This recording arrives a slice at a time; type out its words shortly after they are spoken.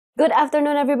Good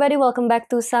afternoon, everybody. Welcome back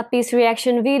to Sapi's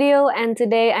reaction video. And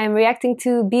today I'm reacting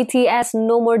to BTS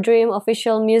No More Dream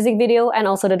official music video and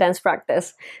also the dance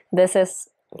practice. This is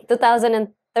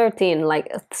 2013,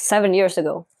 like 7 years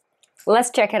ago.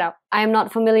 Let's check it out. I'm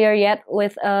not familiar yet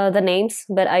with the names,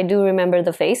 but I do remember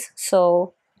the face.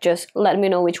 So just let me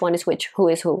know which one is which, who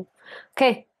is who.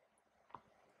 Okay,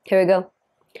 here we go.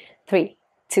 3,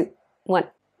 2, 1.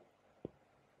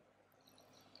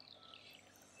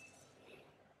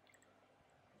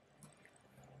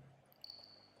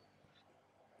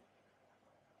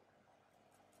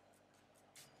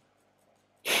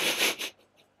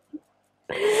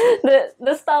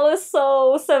 The style is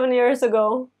so 7 years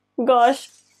ago.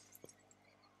 Gosh.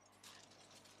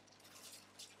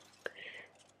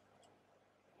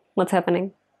 What's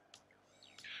happening?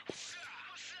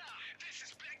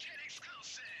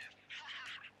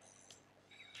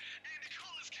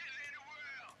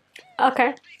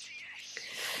 Okay.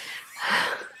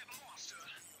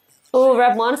 Oh,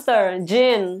 Rap Monster,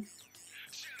 Jin.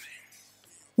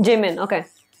 Jimin, okay.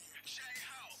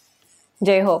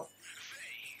 J-Hope.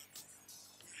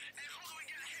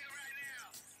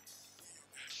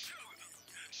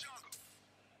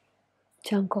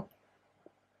 Jungkook.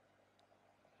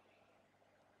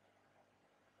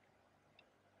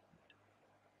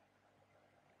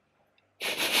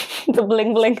 The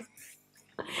bling bling.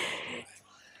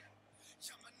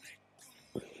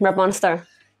 Rap Monster.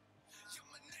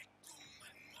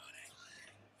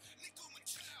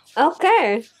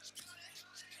 Okay.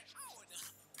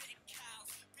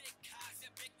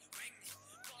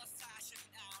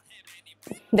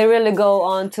 They really go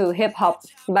on to hip hop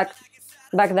back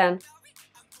then.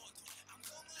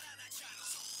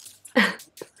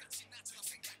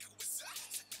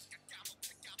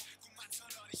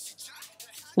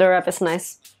 The rap is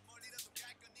nice.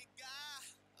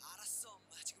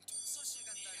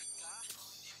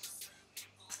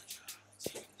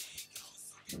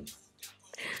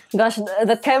 Gosh,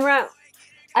 the camera,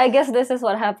 I guess this is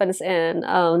what happens in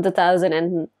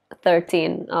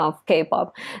 2013 of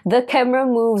K-pop. The camera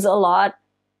moves a lot,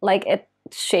 like it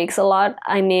shakes a lot.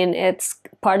 I mean, it's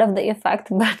part of the effect,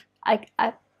 but I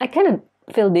kind of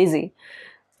feel dizzy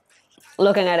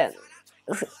looking at it.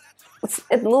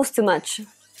 It moves too much.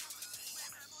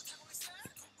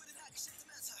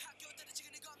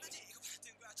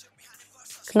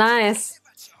 Nice.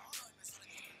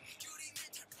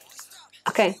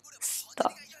 Okay,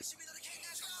 stop.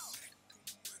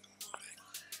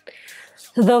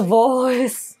 The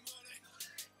voice.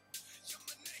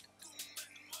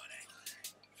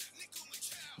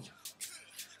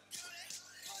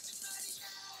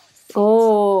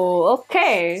 Oh,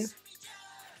 okay.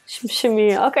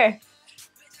 Shimmy, okay.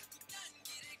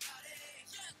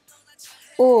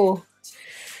 Oh.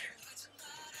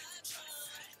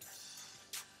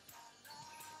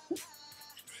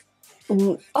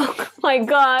 Oh my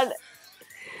god.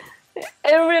 It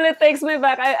really takes me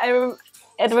back.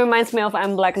 It reminds me of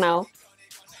I'm Black Now.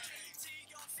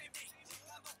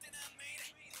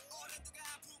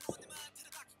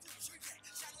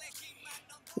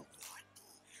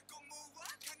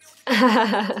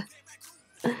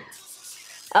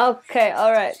 Okay,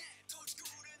 all right.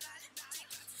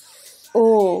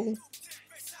 Oh.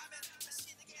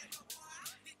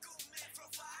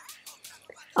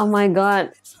 Oh my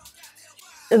god.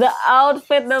 The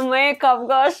outfit, the makeup,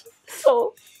 gosh.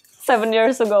 So 7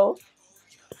 years ago.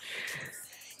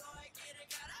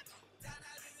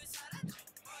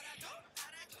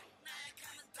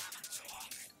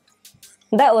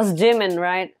 That was Jimin,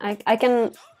 right? I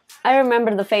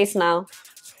remember the face now.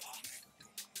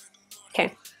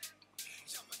 Okay.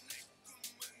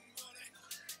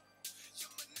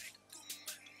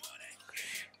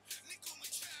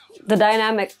 The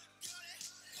dynamic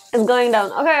is going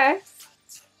down. Okay.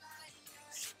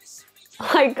 Oh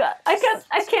my god, I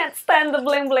can't stand the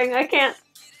bling bling. I can't.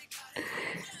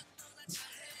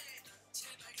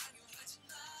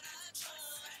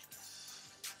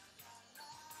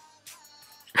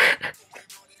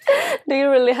 Do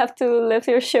you really have to lift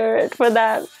your shirt for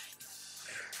that?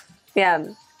 Yeah,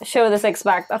 show the six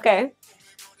pack. Okay.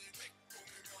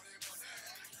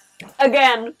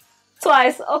 Again,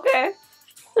 twice. Okay.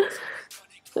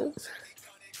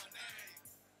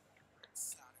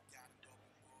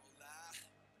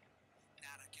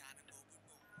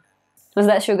 Was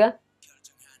that Suga?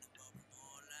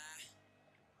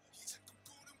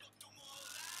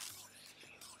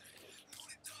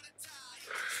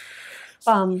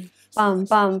 Bum, bum,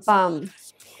 bum, bum.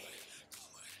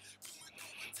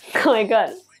 Oh my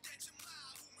god.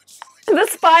 The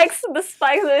spikes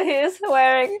that he's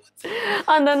wearing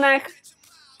on the neck.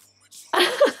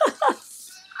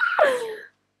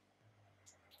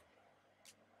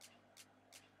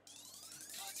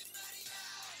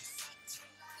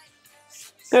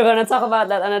 We're gonna talk about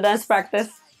that on a dance practice.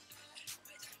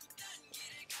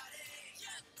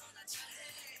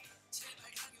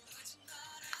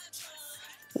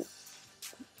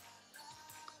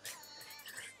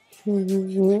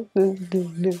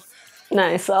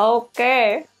 Nice.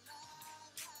 Okay.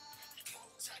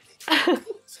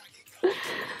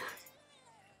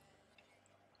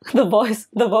 The voice,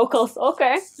 the vocals.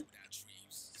 Okay.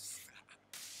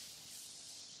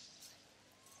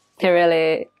 He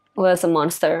really was a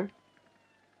monster.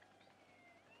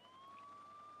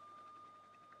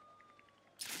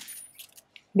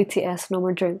 BTS, No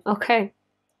More Dream. Okay.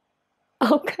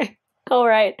 Okay. All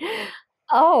right.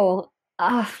 Oh,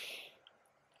 uh,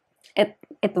 it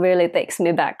really takes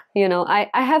me back. You know, I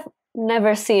have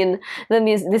never seen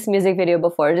this music video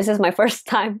before. This is my first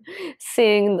time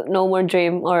seeing No More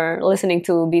Dream or listening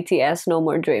to BTS No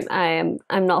More Dream. I'm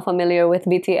not familiar with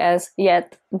BTS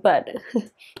yet, but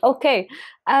okay.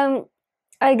 Um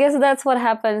I guess that's what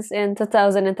happens in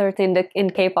 2013 in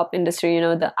K-pop industry. You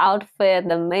know, the outfit,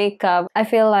 the makeup. I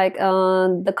feel like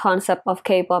the concept of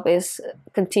K-pop is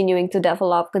continuing to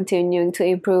develop, continuing to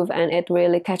improve, and it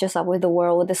really catches up with the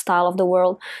world, with the style of the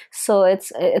world. So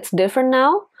it's different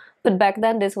now. But back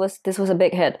then, this was a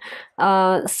big hit.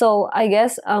 So I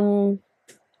guess I'm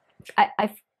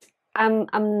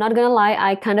not gonna lie.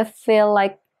 I kind of feel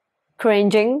like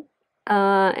cringing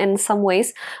in some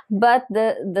ways, but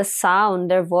the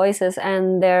sound, their voices,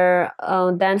 and their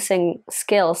dancing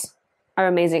skills are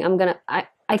amazing.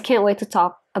 I can't wait to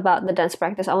talk about the dance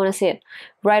practice. I want to see it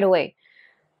right away.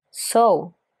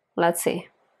 So let's see.